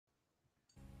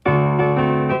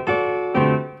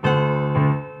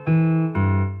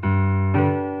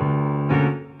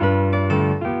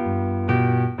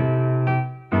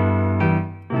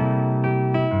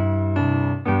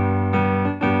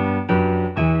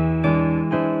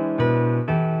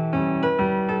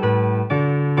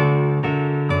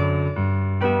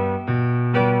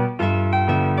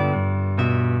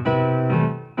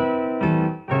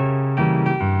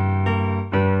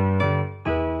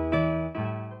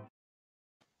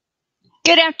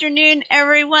Good afternoon,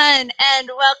 everyone, and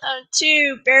welcome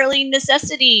to Barely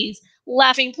Necessities,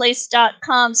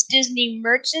 laughingplace.com's Disney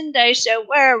merchandise show,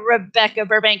 where Rebekah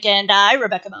Burbank and I,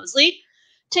 Rebekah Mosley,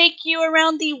 take you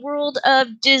around the world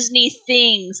of Disney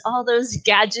things, all those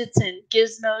gadgets and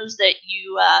gizmos that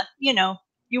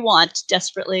you want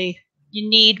desperately. You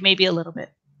need maybe a little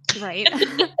bit. Right.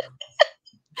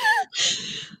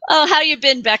 Oh, how you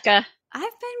been, Becca?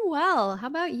 I've been well. How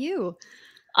about you?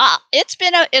 It's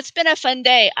been a fun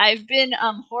day. I've been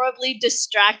horribly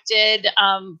distracted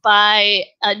by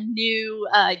a new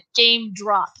game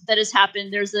drop that has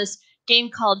happened. There's this game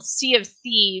called Sea of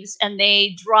Thieves, and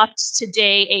they dropped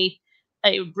today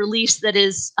a release that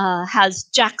is has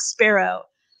Jack Sparrow,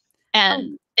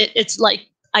 and it's like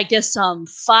I guess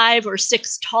 5 or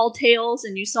 6 tall tales,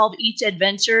 and you solve each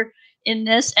adventure in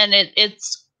this, and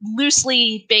it's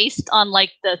loosely based on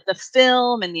like the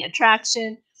film and the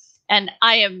attraction. And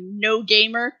I am no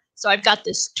gamer, so I've got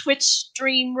this Twitch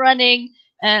stream running,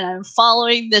 and I'm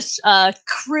following this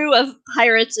crew of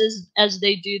pirates as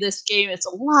they do this game. It's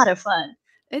a lot of fun.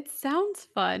 It sounds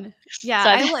fun. Yeah,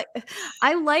 So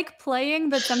I like playing,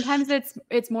 but sometimes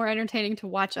it's more entertaining to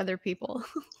watch other people.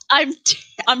 I'm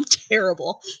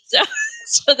terrible,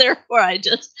 so therefore I've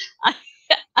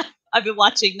been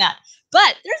watching that.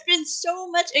 But there's been so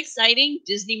much exciting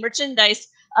Disney merchandise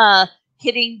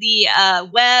hitting the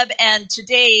web, and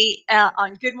today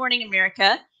on Good Morning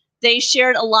America, they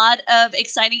shared a lot of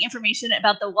exciting information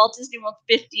about the Walt Disney World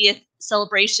 50th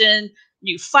celebration,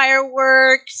 new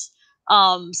fireworks,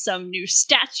 some new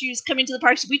statues coming to the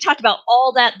parks. We talked about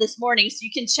all that this morning, so you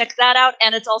can check that out,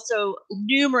 and it's also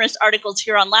numerous articles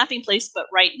here on Laughing Place. But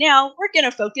right now, we're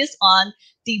going to focus on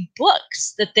the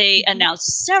books that they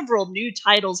announced. Several new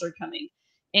titles are coming,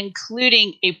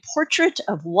 including A Portrait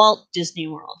of Walt Disney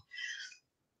World.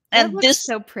 And this looks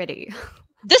so pretty.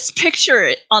 This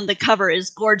picture on the cover is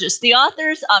gorgeous. The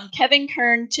authors, Kevin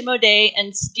Kern, Tim O'Day,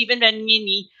 and Stephen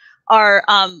Benigni, are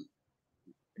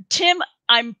Tim.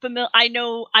 I've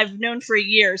known for a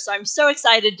year, so I'm so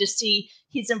excited to see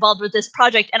he's involved with this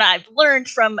project. And I've learned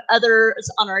from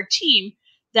others on our team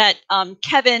that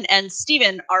Kevin and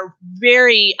Stephen are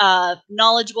very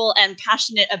knowledgeable and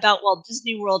passionate about Walt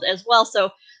Disney World as well.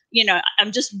 So,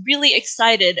 I'm just really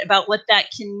excited about what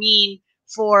that can mean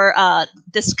for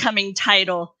this coming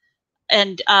title.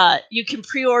 And you can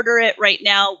pre-order it right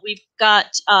now. We've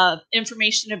got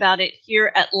information about it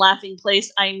here at Laughing Place.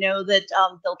 I know that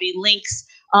there'll be links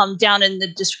down in the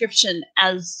description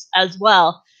as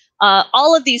well.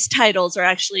 All of these titles are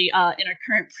actually in our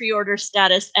current pre-order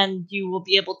status, and you will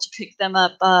be able to pick them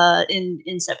up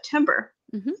in September.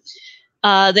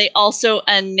 Mm-hmm. They also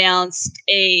announced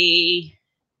a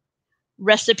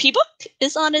recipe book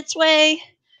is on its way,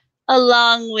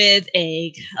 along with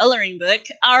a coloring book.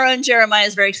 Our own Jeremiah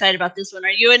is very excited about this one.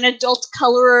 Are you an adult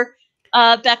colorer,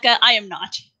 Becca? I am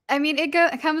not. I mean, it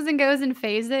comes and goes in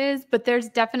phases, but there's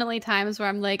definitely times where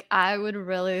I'm like, I would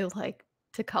really like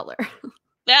to color.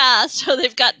 Yeah, so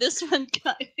they've got this one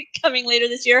coming later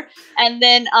this year. And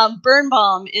then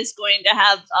Birnbaum is going to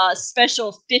have a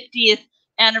special 50th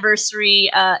anniversary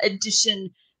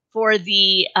edition for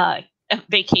the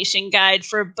vacation guide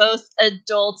for both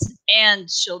adults and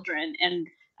children. And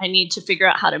I need to figure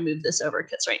out how to move this over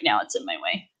because right now it's in my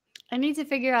way. I need to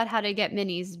figure out how to get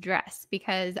Minnie's dress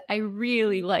because I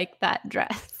really like that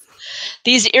dress.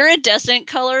 These iridescent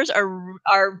colors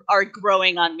are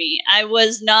growing on me. I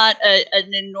was not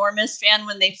an enormous fan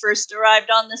when they first arrived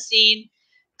on the scene,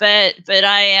 but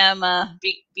I am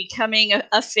becoming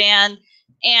a fan.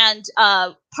 And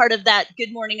part of that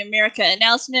Good Morning America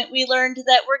announcement, we learned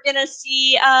that we're going to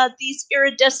see these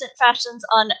iridescent fashions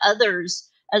on others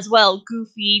as well.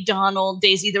 Goofy, Donald,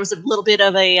 Daisy. There was a little bit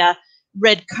of a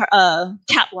red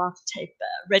catwalk type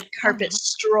red carpet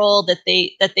stroll that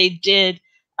they did,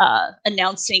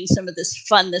 announcing some of this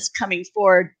fun that's coming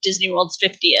for Disney World's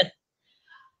 50th.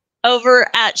 Over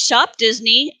at Shop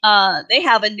Disney, they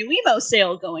have a nuIMO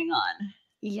sale going on.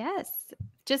 Yes.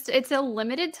 It's a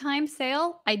limited time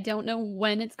sale. I don't know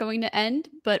when it's going to end,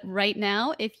 but right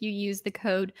now, if you use the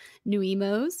code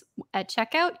nuIMOs at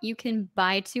checkout, you can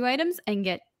buy 2 items and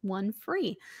get 1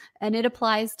 free. And it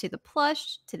applies to the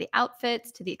plush, to the outfits,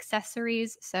 to the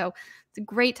accessories. So it's a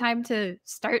great time to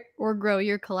start or grow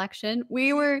your collection.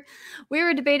 We were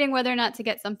debating whether or not to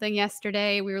get something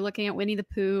yesterday. We were looking at Winnie the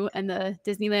Pooh and the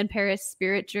Disneyland Paris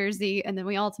Spirit jersey, and then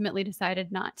we ultimately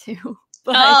decided not to.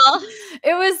 But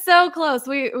it was so close.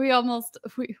 We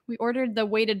ordered the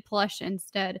weighted plush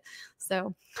instead.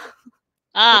 So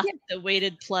the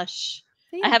weighted plush.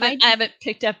 I haven't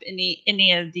picked up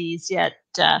any of these yet.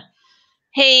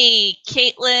 Hey,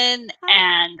 Caitlin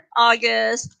and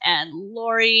August and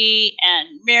Lori and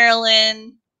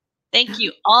Marilyn. Thank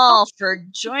you all for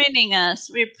joining us.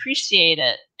 We appreciate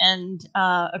it, and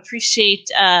appreciate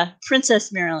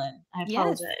Princess Marilyn. I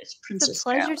apologize, Yes, Princess it's a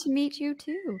pleasure Marilyn. to meet you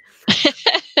too.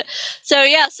 So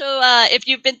if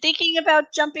you've been thinking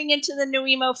about jumping into the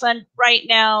nuIMO fund right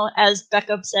now, as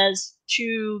Bekah says,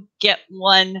 to get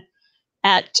one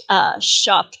at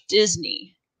Shop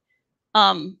Disney.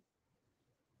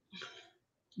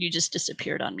 You just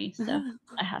disappeared on me, so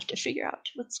I have to figure out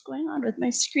what's going on with my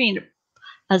screen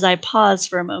as I pause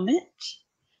for a moment.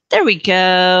 There we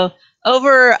go.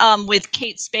 Over with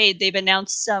Kate Spade, they've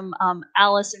announced some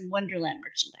Alice in Wonderland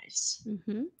merchandise.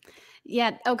 Mm-hmm.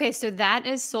 Yeah. Okay. So that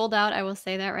is sold out. I will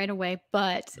say that right away.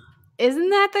 But isn't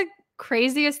that the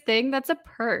craziest thing? That's a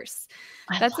purse.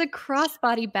 That's a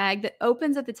crossbody bag that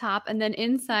opens at the top, and then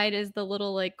inside is the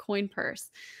little like coin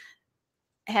purse.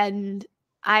 And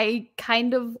I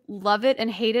kind of love it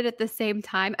and hate it at the same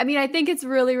time. I mean, I think it's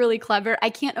really, really clever. I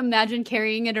can't imagine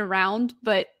carrying it around,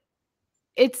 but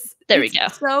it's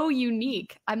so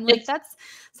unique. I'm like, that's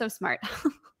so smart.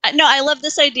 No, I love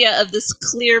this idea of this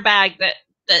clear bag that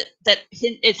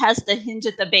it has the hinge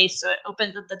at the base, so it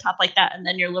opens at the top like that, and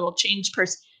then your little change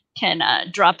purse can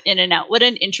drop in and out. What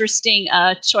an interesting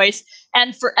choice!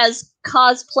 And for as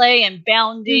cosplay and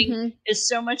bounding is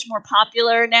so much more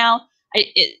popular now,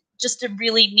 just a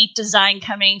really neat design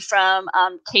coming from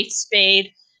Kate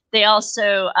Spade. They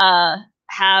also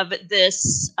have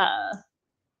this.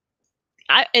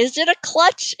 Is it a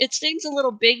clutch? It seems a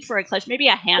little big for a clutch. Maybe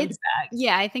a handbag.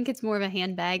 Yeah, I think it's more of a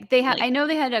handbag. They have. I know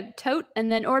they had a tote, and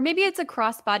then, or maybe it's a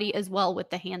crossbody as well with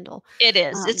the handle. It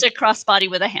is. It's a crossbody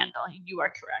with a handle. You are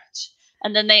correct.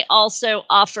 And then they also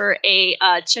offer a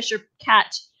Cheshire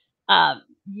Cat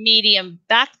medium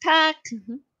backpack,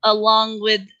 along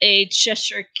with a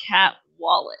Cheshire Cat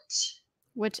wallet.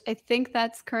 Which I think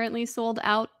that's currently sold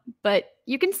out, but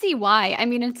you can see why. I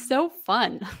mean, it's so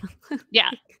fun.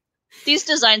 Yeah. These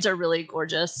designs are really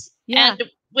gorgeous. Yeah. And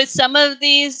with some of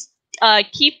these,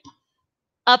 keep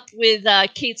up with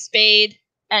Kate Spade.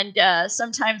 And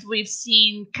sometimes we've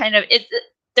seen kind of it.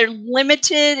 They're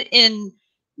limited in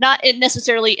not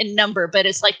necessarily in number, but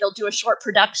it's like they'll do a short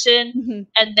production,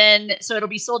 and then so it'll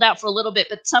be sold out for a little bit.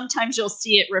 But sometimes you'll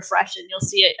see it refresh, and you'll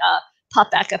see it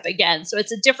pop back up again. So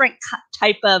it's a different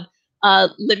type of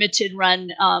limited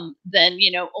run than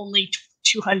only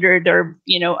 200 or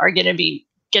are going to be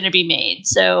made.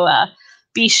 So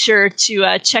be sure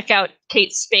to check out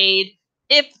Kate Spade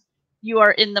if you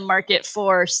are in the market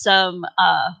for some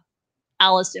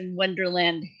Alice in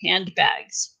Wonderland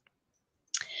handbags.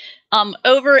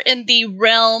 Over in the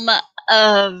realm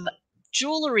of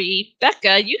jewelry,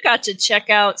 Bekah, you got to check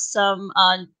out some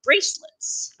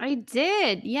bracelets. I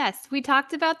did. Yes. We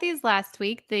talked about these last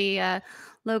week, the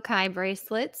Lokai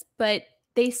bracelets, but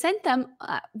they sent them.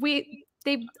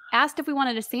 They asked if we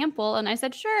wanted a sample, and I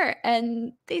said sure,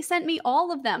 and they sent me all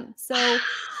of them.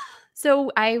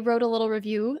 So I wrote a little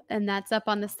review, and that's up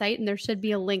on the site, and there should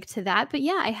be a link to that. But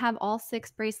yeah, I have all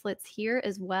 6 bracelets here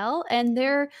as well, and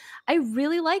I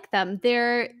really like them.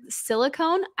 They're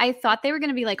silicone. I thought they were going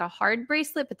to be like a hard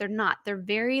bracelet, but they're not. They're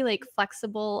very like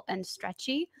flexible and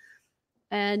stretchy,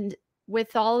 and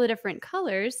with all the different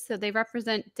colors, so they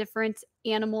represent different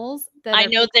animals. I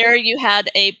know there you had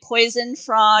a poison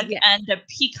frog and a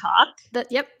peacock.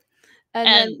 Yep. And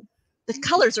then the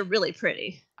colors are really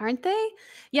pretty, aren't they?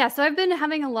 Yeah. So I've been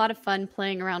having a lot of fun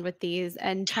playing around with these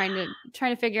and trying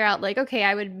to figure out, like, okay,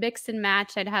 I would mix and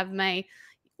match. I'd have my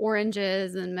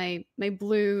oranges and my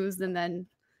blues, and then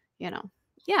yeah.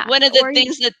 One of the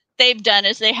things that they've done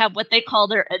is they have what they call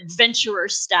their adventurer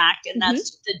stack, and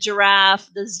that's the giraffe,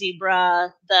 the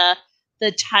zebra,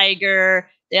 the tiger.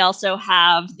 They also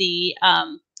have the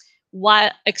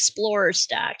wild explorer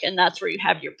stack, and that's where you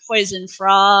have your poison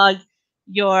frog,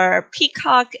 your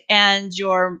peacock, and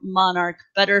your monarch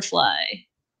butterfly.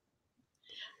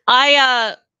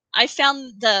 I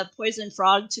found the poison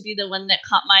frog to be the one that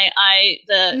caught my eye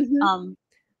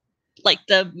like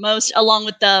the most, along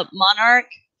with the monarch.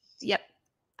 Yep.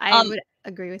 I would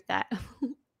agree with that.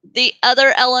 The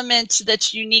other element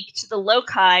that's unique to the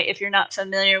Lokai, if you're not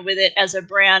familiar with it as a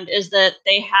brand, is that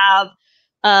they have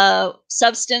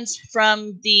substance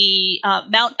from the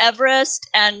Mount Everest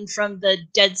and from the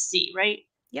Dead Sea, right?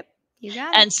 Yep, you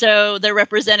got it. And so they're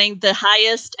representing the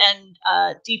highest and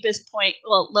deepest point,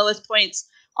 lowest points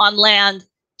on land,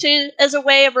 as a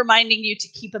way of reminding you to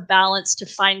keep a balance, to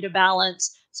find a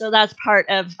balance. So that's part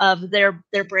of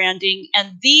their branding.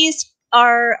 And these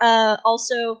are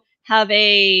also have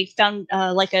a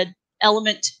like a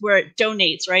element where it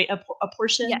donates, right? A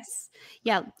portion. Yes.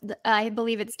 Yeah, I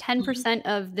believe it's 10%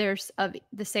 of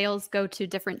the sales go to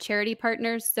different charity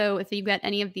partners. So if you get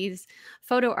any of these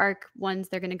photo arc ones,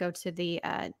 they're going to go to the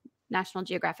National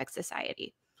Geographic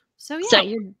Society. So yeah,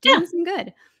 you're doing some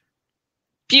good.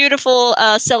 Beautiful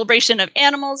celebration of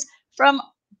animals from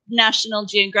National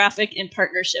Geographic in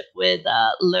partnership with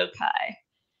Lokai.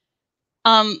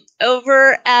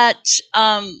 Over at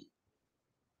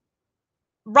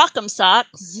Rock'em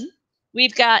Socks,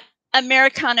 we've got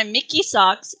Americana Mickey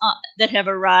socks that have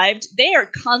arrived. They are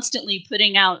constantly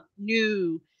putting out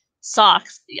new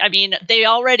socks. I mean, they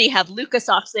already have Luca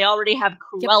socks. They already have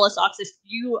Cruella socks. If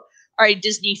you are a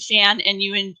Disney fan and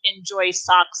you enjoy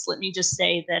socks, let me just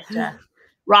say that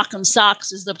Rock'em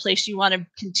Socks is the place you want to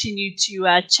continue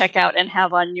to check out and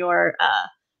have on your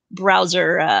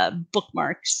browser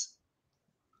bookmarks.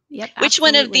 Yep. Which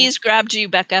one of these grabbed you,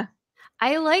 Bekah?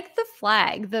 I like the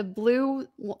flag, the blue,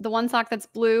 the one sock that's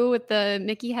blue with the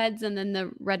Mickey heads and then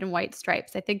the red and white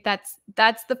stripes. I think that's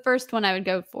the first one I would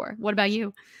go for. What about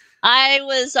you? I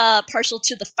was partial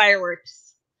to the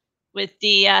fireworks with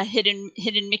the hidden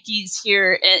Mickeys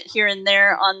here and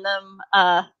there on them.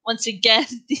 Once again,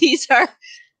 these are.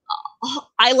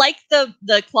 I like the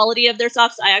quality of their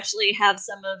socks. I actually have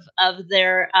some of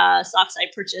their socks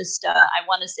I purchased. I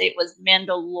want to say it was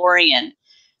Mandalorian.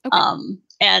 Okay.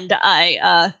 And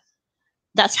I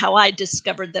that's how I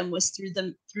discovered them, was through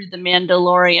the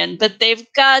Mandalorian. But they've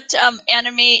got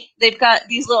they've got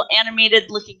these little animated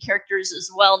looking characters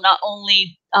as well, not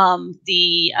only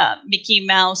the Mickey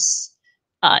Mouse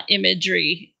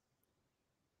imagery.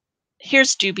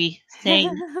 Here's Doobie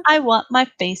saying, I want my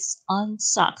face on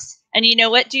socks. And you know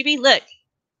what, Doobie? Look,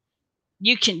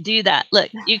 you can do that.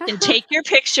 Look, you can take your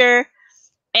picture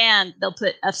and they'll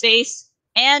put a face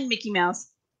and Mickey Mouse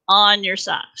on your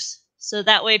socks. So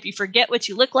that way, if you forget what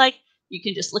you look like, you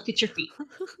can just look at your feet.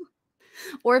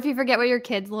 Or if you forget what your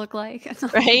kids look like.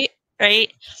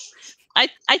 Right?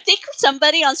 I think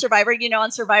somebody on Survivor,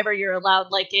 on Survivor, you're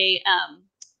allowed like a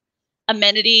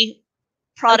amenity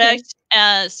product.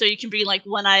 Okay. So you can bring like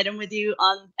one item with you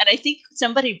on. And I think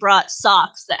somebody brought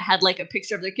socks that had like a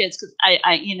picture of their kids. Cause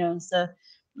so it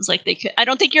was like they could, I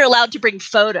don't think you're allowed to bring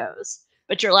photos,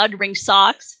 but you're allowed to bring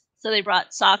socks. So they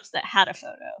brought socks that had a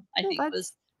photo. I think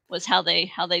was how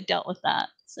they dealt with that.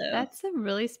 So that's a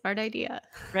really smart idea,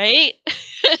 right?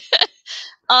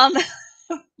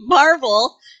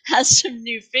 Marvel has some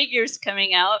new figures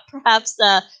coming out. Perhaps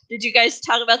did you guys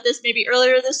talk about this maybe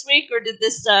earlier this week, or did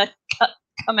this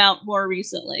come out more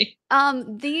recently?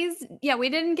 We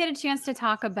didn't get a chance to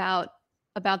talk about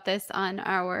this on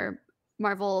our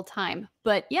Marvel time,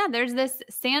 but yeah, there's this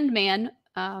Sandman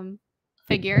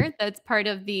figure that's part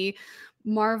of the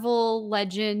Marvel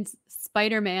Legends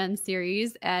Spider-Man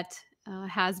series at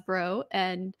Hasbro,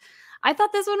 and I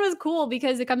thought this one was cool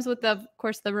because it comes with, of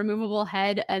course, the removable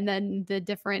head and then the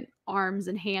different arms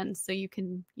and hands, so you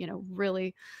can,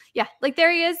 really, like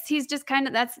there he is. He's just kind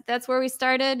of that's where we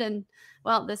started, and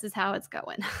well, this is how it's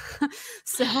going.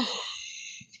 So.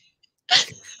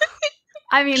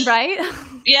 I mean, right?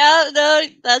 Yeah, no,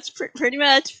 that's pretty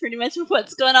much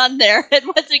what's going on there. And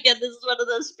once again, this is one of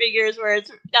those figures where it's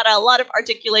got a lot of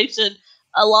articulation,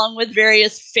 along with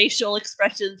various facial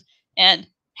expressions and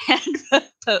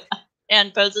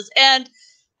poses. And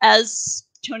as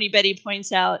Tony Betty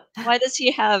points out, why does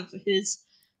he have his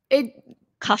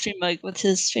coffee mug with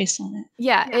his face on it?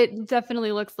 Yeah, it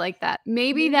definitely looks like that.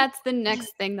 Maybe that's the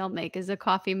next thing they'll make, is a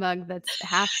coffee mug that's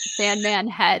half Sandman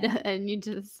head, and you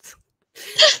just.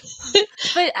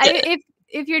 But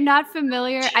if you're not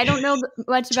familiar, I don't know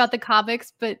much about the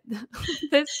comics, but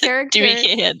this character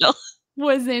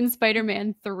was in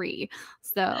Spider-Man 3,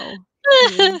 so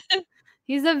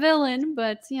he's a villain,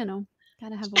 but gotta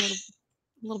have a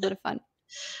little bit of fun.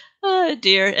 Oh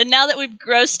dear! And now that we've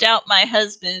grossed out my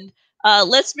husband,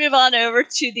 let's move on over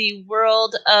to the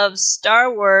world of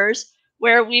Star Wars,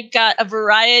 where we've got a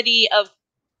variety of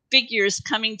figures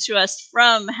coming to us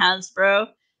from Hasbro.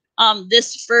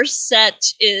 This first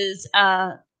set is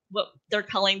what they're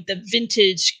calling the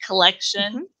Vintage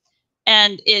Collection,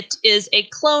 and it is a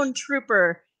clone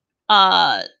trooper,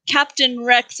 Captain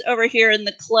Rex over here in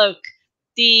the cloak,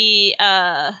 the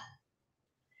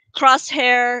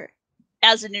crosshair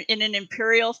as in an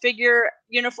Imperial figure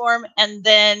uniform, and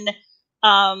then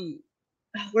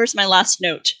where's my last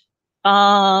note?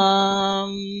 A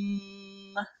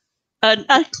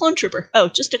clone trooper. Oh,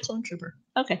 just a clone trooper.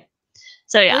 Okay.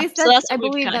 So yeah, I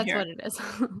believe that's what it is.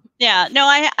 Yeah, no,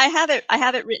 I have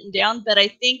it written down, but I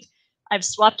think I've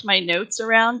swapped my notes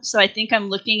around, so I think I'm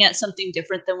looking at something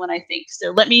different than what I think.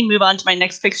 So let me move on to my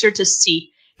next picture to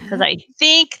see because I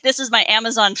think this is my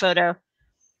Amazon photo.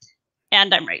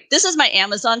 And I'm right. This is my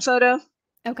Amazon photo.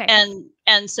 Okay.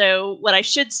 And so what I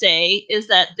should say is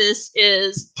that this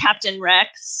is Captain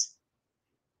Rex,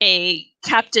 a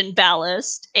Captain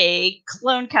Ballast, a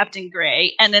clone Captain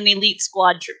Gray, and an elite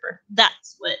squad trooper.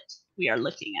 That's what we are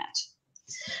looking at.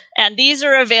 And these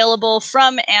are available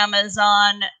from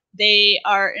Amazon. They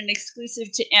are an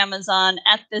exclusive to Amazon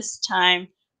at this time.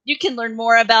 You can learn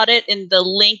more about it in the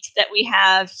link that we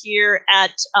have here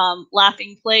at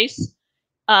Laughing Place.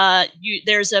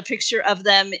 There's a picture of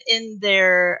them in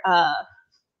their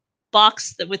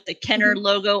box with the Kenner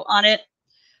logo on it.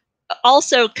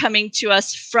 Also coming to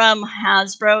us from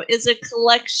Hasbro is a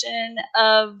collection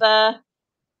of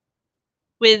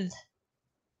with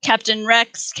Captain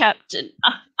Rex,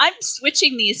 I'm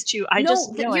switching these two. I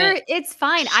just know it. It's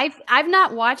fine. I've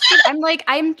not watched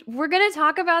it. We're gonna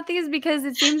talk about these because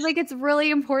it seems like it's really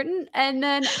important, and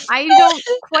then I don't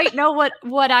quite know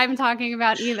what I'm talking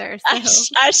about either. So.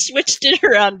 I switched it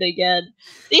around again.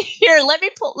 Here, let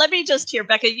me just here,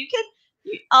 Becca.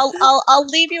 I'll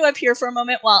leave you up here for a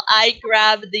moment while I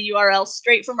grab the URL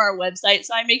straight from our website,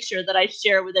 so I make sure that I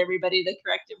share with everybody the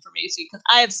correct information, because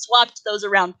I have swapped those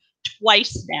around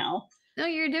twice now. No,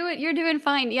 you're doing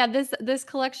fine. Yeah, this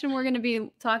collection we're going to be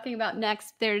talking about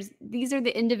next. These are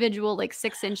the individual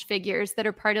 6-inch figures that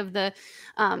are part of the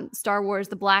Star Wars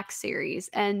The Black series,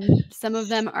 and some of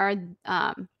them are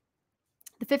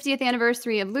the 50th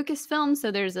anniversary of Lucasfilm.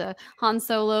 So there's a Han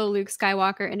Solo, Luke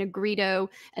Skywalker, and a Greedo,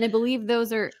 and I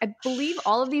believe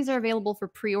all of these are available for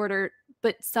pre-order.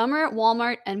 But some are at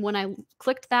Walmart, and when I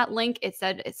clicked that link, it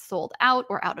said it's sold out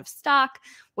or out of stock,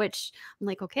 which I'm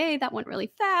like, okay, that went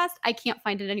really fast. I can't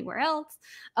find it anywhere else.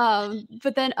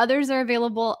 But then others are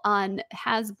available on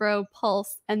Hasbro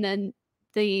Pulse, and then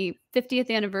the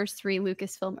 50th anniversary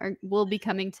Lucasfilm will be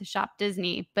coming to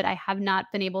shopDisney, but I have not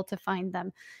been able to find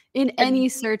them in any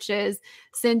searches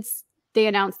since they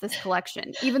announced this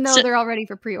collection, even though they're already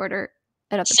for pre-order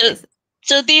at other places.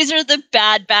 So these are the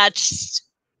Bad Batch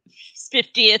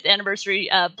 50th anniversary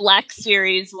Black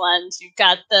Series ones. You've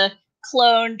got the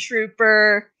Clone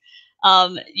Trooper,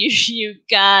 you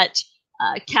got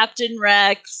Captain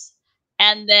Rex,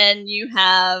 and then you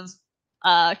have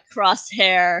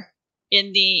Crosshair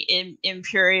in the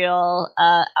Imperial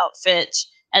outfit.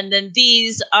 And then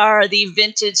these are the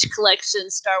vintage collection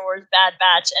Star Wars Bad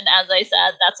Batch. And as I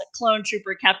said, that's a Clone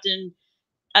Trooper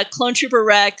Clone Trooper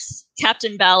Rex,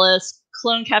 Captain Ballast,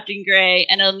 Clone Captain Gray,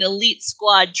 and an Elite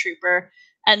Squad Trooper.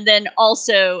 And then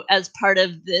also, as part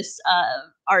of this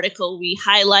article, we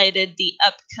highlighted the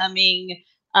upcoming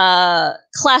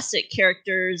classic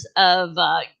characters of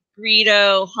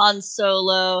Greedo, Han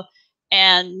Solo,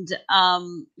 and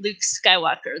Luke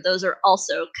Skywalker. Those are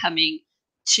also coming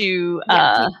to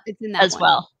it's in that as one.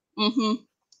 well.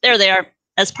 There they are,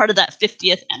 as part of that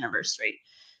 50th anniversary.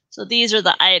 So these are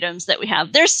the items that we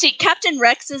have. There's Captain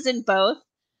Rex is in both.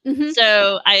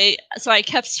 So I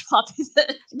kept swapping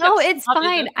it. No, it's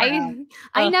fine.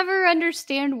 I never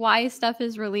understand why stuff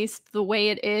is released the way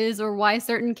it is, or why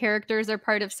certain characters are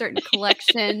part of certain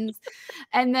collections.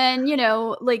 And then,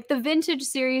 like the vintage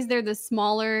series, they're the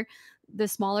smaller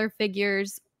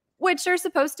figures, which are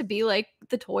supposed to be like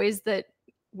the toys that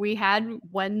we had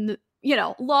when,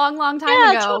 long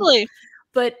time ago. Totally.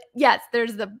 But yes,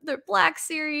 there's the Black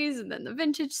series, and then the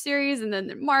vintage series, and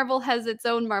then Marvel has its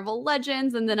own Marvel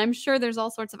Legends, and then I'm sure there's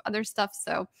all sorts of other stuff.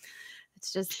 So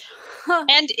it's just.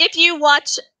 And if you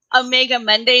watch Omega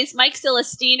Mondays, Mike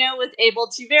Celestino was able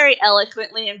to very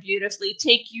eloquently and beautifully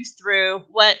take you through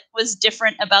what was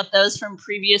different about those from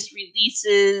previous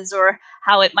releases, or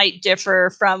how it might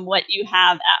differ from what you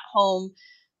have at home.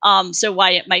 So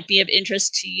why it might be of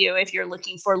interest to you if you're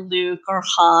looking for Luke or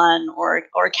Han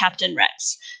or Captain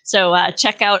Rex. So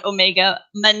check out Omega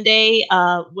Monday,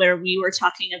 where we were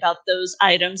talking about those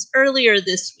items earlier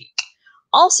this week.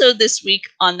 Also this week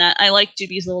on that, I like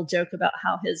Doobie's little joke about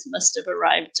how his must have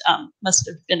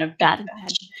been a Bad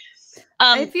Batch.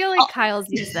 I feel like Kyle's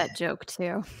used that joke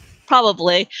too.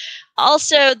 Probably.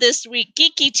 Also this week,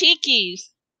 Geeki Tikis.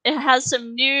 It has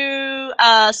some new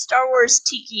Star Wars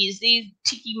tikis. These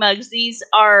tiki mugs. These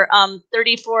are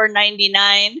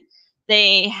 $34.99.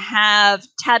 They have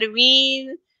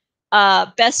Tatooine,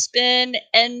 Bespin,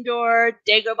 Endor,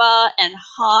 Dagobah, and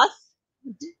Hoth.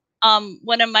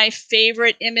 One of my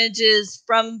favorite images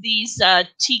from these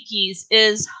tikis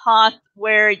is Hoth,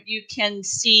 where you can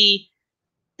see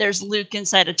there's Luke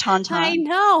inside a tauntaun. I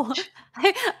know.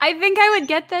 I think I would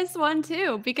get this one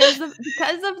too because of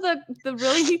the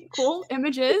really cool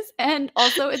images, and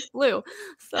also it's blue.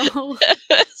 So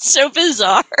so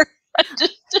bizarre.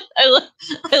 I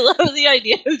love the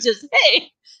idea of just,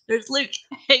 hey, there's Luke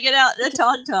hanging out in a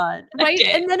tauntaun. Right,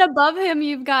 Okay. and then above him,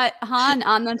 you've got Han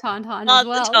on the tauntaun as On the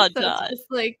well. So it's tauntaun. just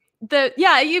like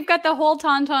you've got the whole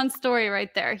tauntaun story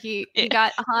right there. He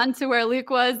got Han to where Luke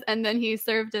was, and then he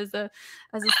served as a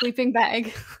sleeping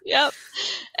bag. Yep.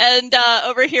 And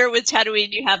over here with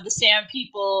Tatooine, you have the Sand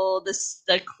People,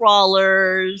 the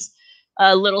crawlers,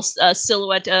 a little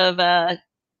silhouette of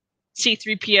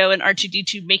C-3PO and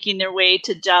R2-D2 making their way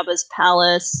to Jabba's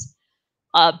palace.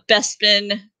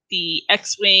 Bespin, the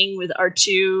X-Wing with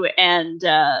R2 and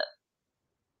the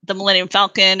Millennium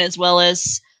Falcon, as well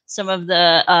as some of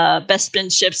the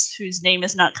Bespin ships whose name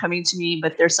is not coming to me,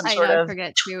 but there's some sort of... I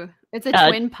forget too. It's a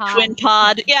twin pod. Twin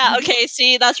pod. Yeah, okay,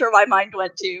 see, that's where my mind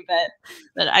went to, but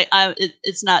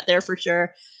it's not there for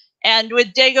sure. And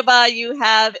with Dagobah, you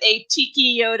have a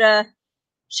Tiki Yoda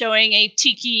showing a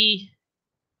Tiki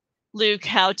Luke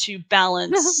how to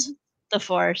balance the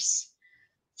Force.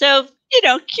 So,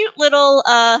 cute little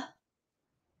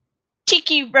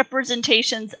Tiki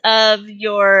representations of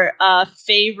your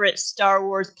favorite Star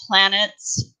Wars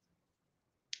planets.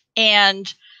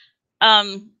 And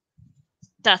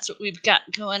that's what we've got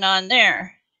going on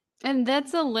there. And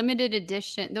that's a limited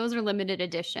edition. Those are limited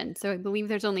edition. So I believe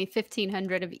there's only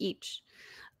 1,500 of each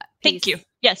piece. Thank you.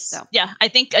 Yes. So. Yeah. I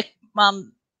think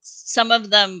some of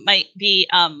them might be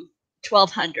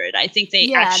 1,200. I think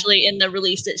they actually, in the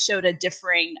release, it showed a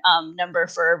differing number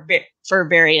for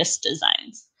various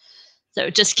designs. So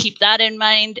just keep that in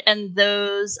mind. And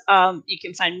those, you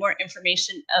can find more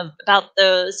information about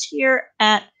those here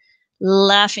at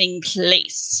Laughing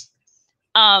Place.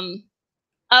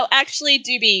 Oh, actually,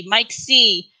 Doobie, Mike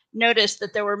C noticed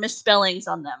that there were misspellings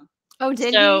on them. Oh,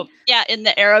 did he? Yeah, in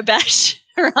the Arabesh.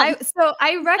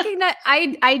 I recognize.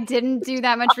 I didn't do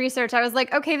that much research. I was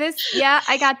like, okay,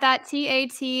 I got that.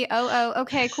 TATOO.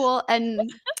 Okay, cool.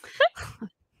 And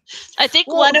I think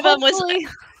one of them was.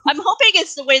 I'm hoping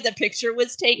it's the way the picture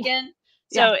was taken.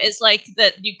 So it's like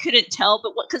that you couldn't tell,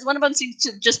 but because one of them seems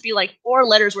to just be like 4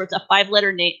 letters where it's a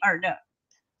 5-letter name, or no.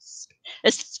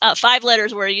 It's 5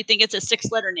 letters where you think it's a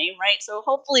 6-letter name, right? So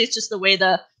hopefully it's just the way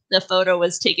the photo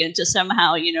was taken to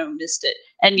somehow, missed it.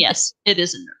 And yes, it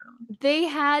is in there. They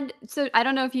had, so I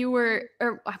don't know if you were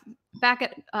back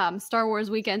at Star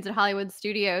Wars weekends at Hollywood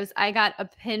Studios. I got a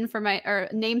pin for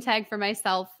name tag for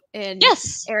myself in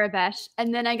Arabesh,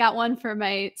 and then I got one for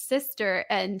my sister,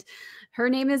 and her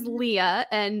name is Leah,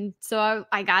 and so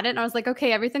I got it, and I was like,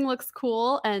 okay, everything looks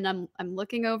cool, and I'm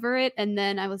looking over it, and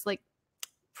then I was like,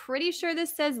 pretty sure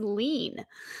this says lean.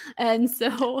 And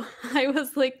so I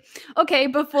was like, okay,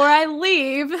 before I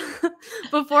leave,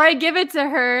 before I give it to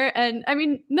her, and I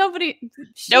mean,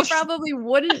 she probably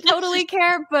wouldn't totally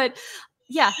care, but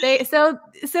yeah, so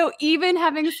even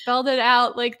having spelled it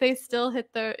out, like they still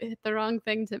hit the wrong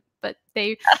thing but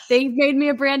they made me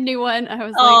a brand new one. I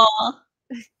was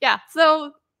like, yeah,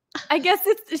 so I guess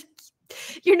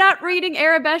you're not reading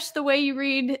Arabesh the way you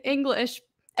read English.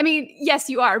 I mean, yes,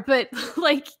 you are, but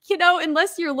like,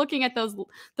 unless you're looking at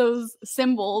those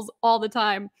symbols all the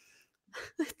time.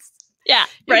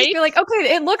 Right. You're like,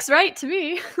 okay, it looks right to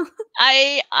me.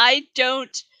 I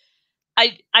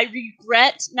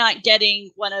regret not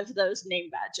getting one of those name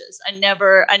badges. I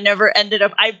never ended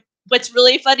up. What's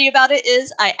really funny about it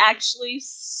is I actually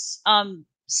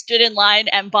stood in line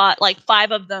and bought like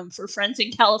 5 of them for friends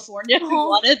in California who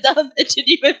wanted them. It didn't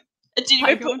even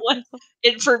put one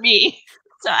in for me.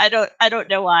 So I don't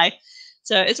know why.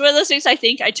 So it's one of those things I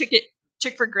think I took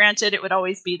for granted it would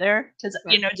always be there because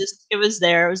just it was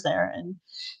there, and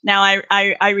now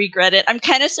I regret it. I'm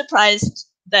kind of surprised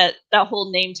that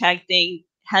whole name tag thing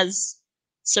has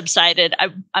subsided.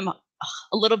 I'm a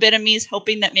little bit of me is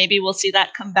hoping that maybe we'll see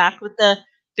that come back with the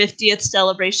 50th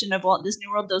celebration of Walt Disney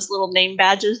World. Those little name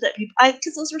badges that people,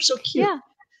 because those were so cute. Yeah.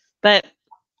 But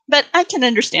I can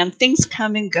understand things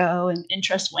come and go and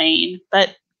interest wane.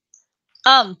 But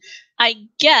I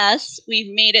guess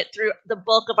we've made it through the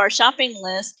bulk of our shopping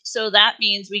list, so that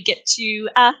means we get to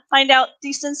find out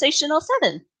the Sensational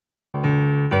 7.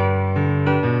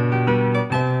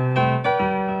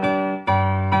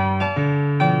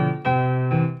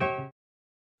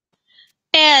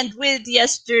 And with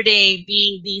yesterday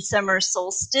being the summer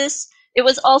solstice, it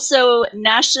was also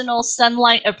National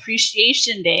Sunlight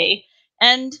Appreciation Day,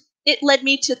 and it led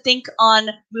me to think on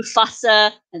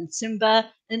Mufasa and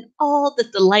Simba and all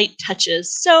that the light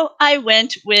touches. So I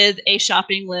went with a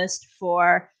shopping list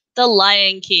for The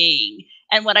Lion King.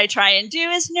 And what I try and do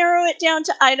is narrow it down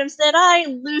to items that I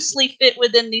loosely fit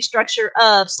within the structure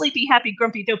of Sleepy, Happy,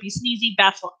 Grumpy, Dopey, Sneezy,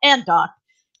 Bashful, and Doc.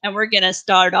 And we're going to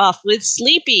start off with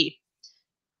Sleepy.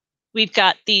 We've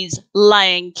got these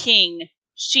Lion King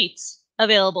sheets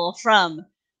available from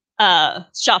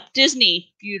Shop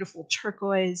Disney. Beautiful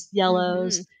turquoise,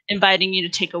 yellows, inviting you to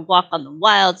take a walk on the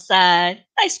wild side.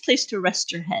 Nice place to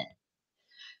rest your head.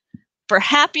 For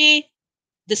Happy,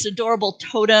 this adorable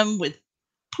totem with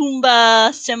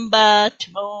Pumbaa, Simba,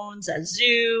 Timon,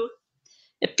 Zazu.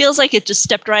 It feels like it just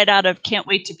stepped right out of Can't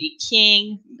Wait to Be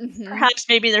King. Perhaps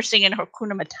maybe they're singing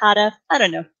Hakuna Matata. I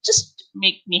don't know. Just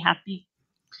make me happy.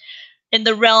 In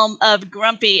the realm of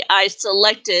Grumpy, I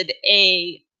selected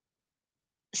a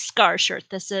Scar shirt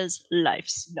that says,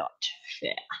 "Life's not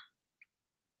fair."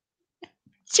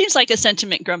 Seems like a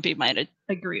sentiment Grumpy might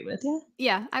agree with.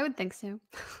 Yeah, I would think so.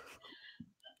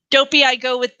 Dopey, I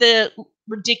go with the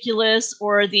ridiculous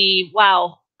or the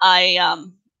wow. I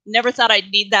never thought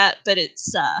I'd need that, but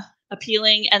it's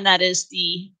appealing, and that is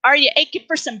the "Are you aching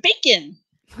for some bacon?"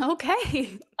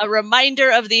 Okay. A reminder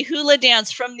of the hula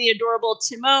dance from the adorable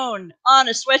Timon on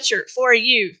a sweatshirt for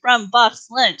you from Box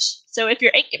Lunch. So if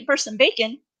you're aching for some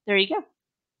bacon, there you go.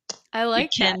 I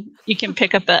like that. You can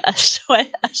pick up a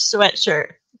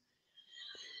sweatshirt.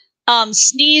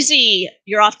 Sneezy,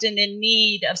 you're often in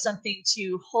need of something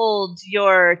to hold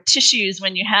your tissues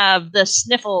when you have the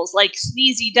sniffles like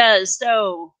Sneezy does.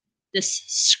 So this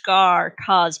Scar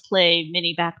cosplay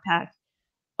mini backpack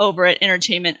over at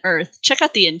Entertainment Earth. Check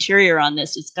out the interior on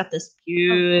this. It's got this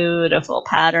beautiful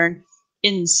pattern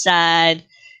inside.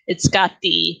 It's got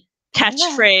the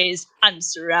catchphrase, "I'm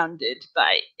surrounded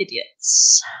by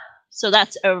idiots." So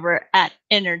that's over at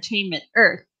Entertainment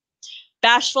Earth.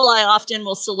 Bashful, I often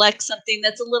will select something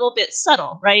that's a little bit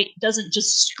subtle, right? Doesn't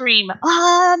just scream,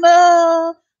 "I'm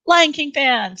a Lion King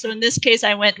fan." So in this case,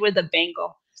 I went with a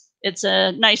bangle. It's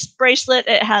a nice bracelet.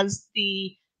 It has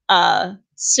the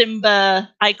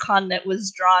Simba icon that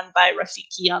was drawn by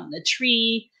Rafiki on the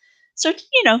tree. So,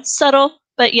 subtle,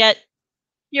 but yet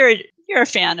you're a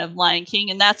fan of Lion King,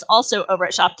 and that's also over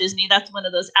at Shop Disney. That's one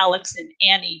of those Alex and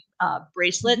Annie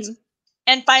bracelets.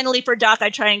 And finally, for Doc, I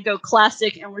try and go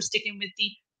classic, and we're sticking with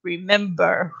the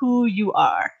 "Remember Who You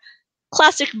Are."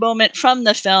 Classic moment from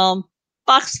the film,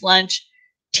 Box Lunch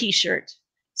t-shirt.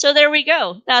 So there we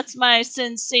go. That's my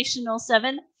Sensational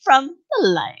Seven from The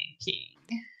Lion King.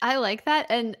 I like that.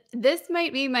 And this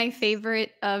might be my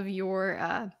favorite of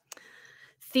your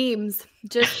themes.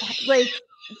 Just like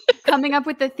coming up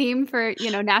with the theme for,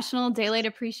 National Daylight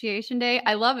Appreciation Day.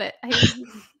 I love it.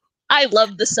 I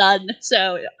love the sun,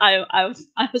 so I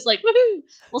was like, woohoo!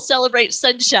 We'll celebrate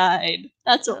sunshine.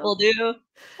 That's what we'll do.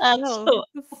 That's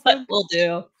what we'll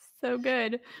do. So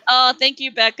good. Oh, thank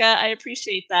you, Becca. I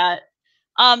appreciate that.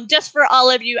 Just for all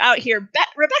of you out here,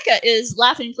 Rebekah is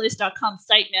laughingplace.com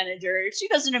site manager. She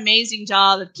does an amazing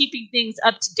job of keeping things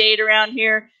up to date around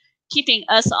here, keeping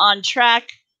us on track.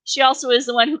 She also is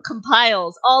the one who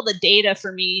compiles all the data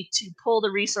for me to pull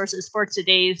the resources for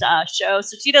today's show.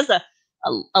 So she does a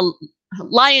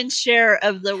lion's share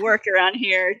of the work around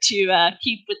here to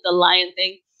keep with the lion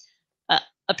thing.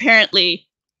 Apparently,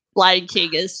 Lion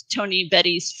King is Tony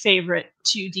Betty's favorite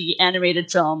 2D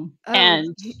animated film.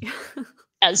 And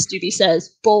as Judy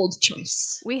says, bold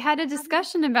choice. We had a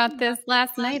discussion about this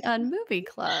last night on Movie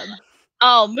Club.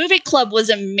 Oh, Movie Club was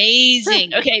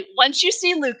amazing. Okay, once you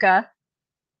see Luca,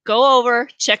 go over,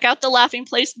 check out the Laughing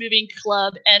Place Movie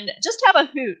Club, and just have a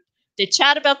hoot. They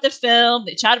chat about the film,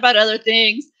 they chat about other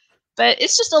things, but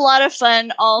it's just a lot of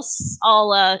fun, all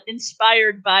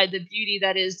inspired by the beauty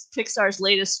that is Pixar's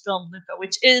latest film, Luca,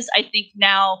 which is, I think,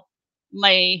 now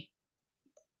my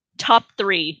top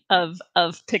 3 of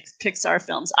Pixar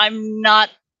films. I'm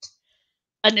not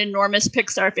an enormous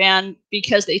Pixar fan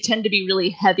because they tend to be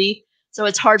really heavy. So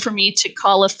it's hard for me to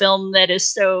call a film that is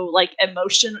so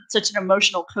such an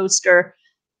emotional coaster,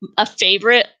 a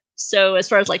favorite. So as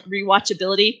far as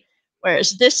rewatchability,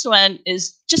 whereas this one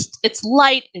is just, it's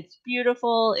light, it's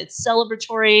beautiful, it's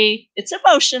celebratory, it's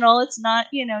emotional. It's not,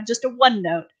 just a one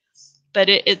note, but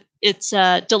it's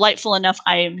delightful enough.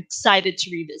 I am excited to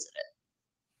revisit it.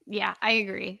 Yeah, I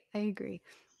agree.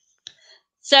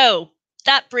 So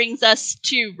that brings us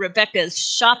to Rebekah's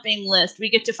shopping list. We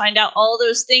get to find out all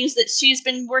those things that she's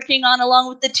been working on along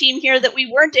with the team here that we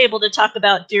weren't able to talk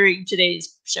about during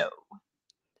today's show.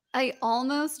 I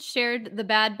almost shared the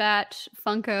Bad Batch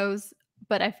Funkos,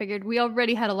 but I figured we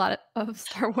already had a lot of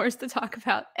Star Wars to talk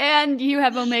about, and you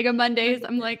have Omega Mondays.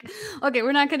 I'm like, okay,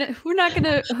 we're not gonna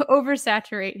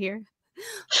oversaturate here.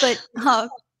 But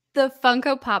the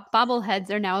Funko Pop bobbleheads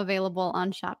are now available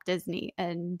on Shop Disney,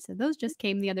 and so those just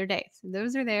came the other day. So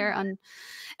those are there on,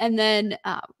 and then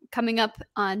coming up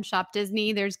on Shop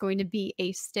Disney, there's going to be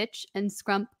a Stitch and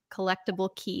Scrump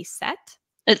collectible key set.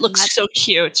 It looks so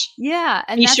cute. Yeah,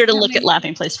 and be sure to look at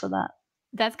Laughing Place for that.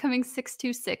 That's coming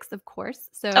 6/26, of course.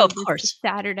 So of this course.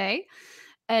 Saturday.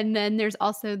 And then there's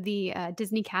also the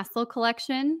Disney Castle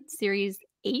Collection. Series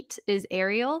 8 is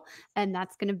Ariel, and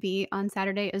that's going to be on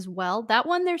Saturday as well. That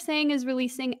one they're saying is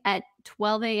releasing at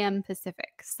 12 a.m.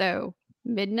 Pacific, so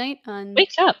midnight on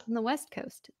Wake up. the West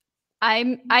Coast.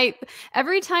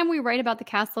 Every time we write about the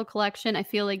Castle Collection, I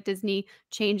feel like Disney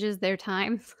changes their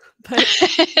times, but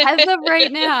as of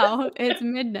right now, it's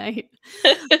midnight.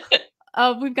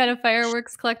 We've got a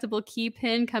fireworks collectible key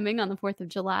pin coming on the 4th of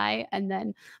July. And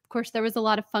then, of course, there was a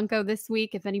lot of Funko this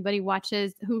week. If anybody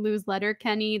watches Hulu's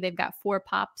Letterkenny, they've got 4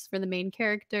 pops for the main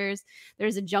characters.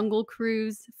 There's a Jungle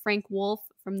Cruise, Frank Wolf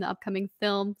from the upcoming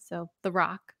film. So The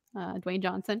Rock, Dwayne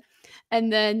Johnson.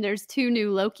 And then there's 2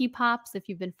 new Loki pops. If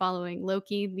you've been following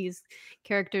Loki, these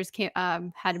characters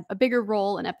had a bigger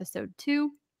role in episode 2.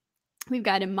 We've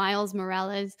got a Miles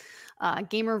Morales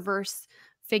Gamerverse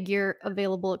figure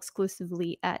available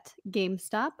exclusively at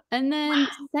GameStop. And then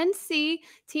Scentsy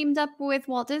teamed up with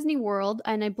Walt Disney World,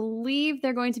 and I believe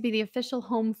they're going to be the official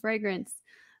home fragrance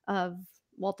of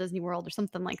Walt Disney World or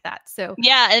something like that. So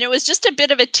yeah, and it was just a bit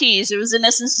of a tease. It was in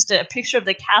essence just a picture of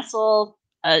the castle,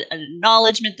 an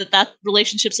acknowledgement that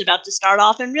relationship's about to start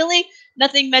off, and really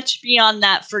nothing much beyond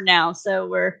that for now. So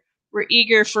we're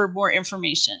eager for more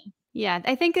information. Yeah,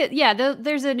 I think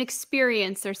there's an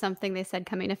experience or something they said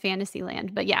coming to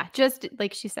Fantasyland. But yeah, just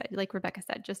like she said, like Rebekah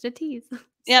said, just a tease.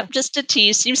 Yep, just a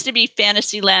tease. Seems to be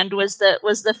Fantasyland was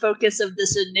the focus of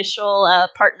this initial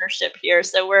partnership here.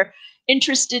 So we're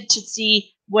interested to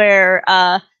see where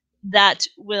that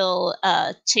will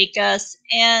take us.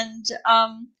 And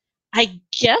I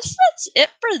guess that's it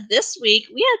for this week.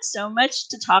 We had so much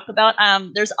to talk about.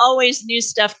 There's always new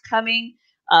stuff coming.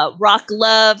 Rock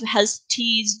Love has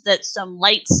teased that some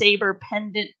lightsaber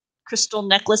pendant crystal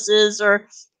necklaces are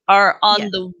on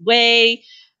the way.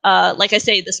 Like I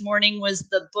say, this morning was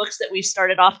the books that we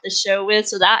started off the show with.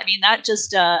 So that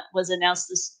just was announced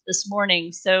this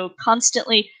morning. So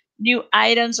constantly new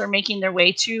items are making their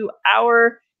way to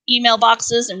our email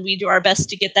boxes, and we do our best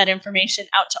to get that information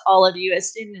out to all of you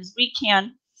as soon as we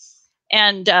can.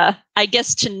 And I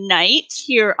guess tonight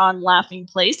here on Laughing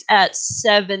Place at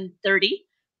 7:30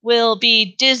 will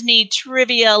be Disney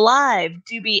Trivia Live.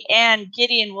 Doobie and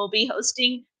Gideon will be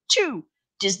hosting 2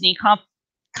 Disney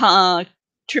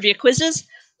trivia quizzes.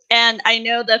 And I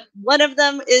know that one of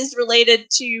them is related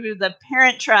to the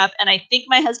Parent Trap, and I think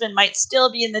my husband might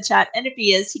still be in the chat. And if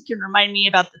he is, he can remind me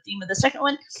about the theme of the second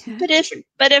one. But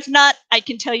if not, I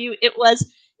can tell you it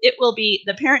will be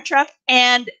the Parent Trap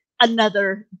and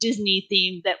another Disney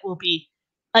theme that will be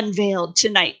unveiled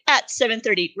tonight at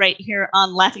 7:30 right here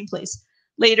on Laughing Place.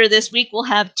 Later this week, we'll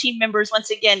have team members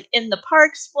once again in the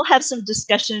parks. We'll have some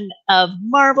discussion of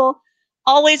Marvel.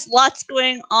 Always lots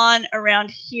going on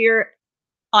around here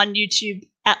on YouTube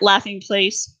at Laughing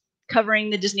Place.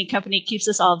 Covering the Disney company keeps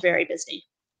us all very busy.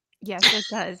 Yes, it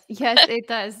does. Yes, it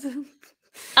does.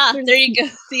 There you go.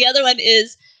 The other one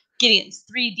is Gideon's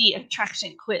 3D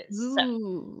attraction quiz.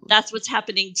 So that's what's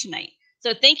happening tonight.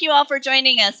 So thank you all for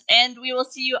joining us, and we will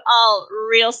see you all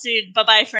real soon. Bye-bye, friends.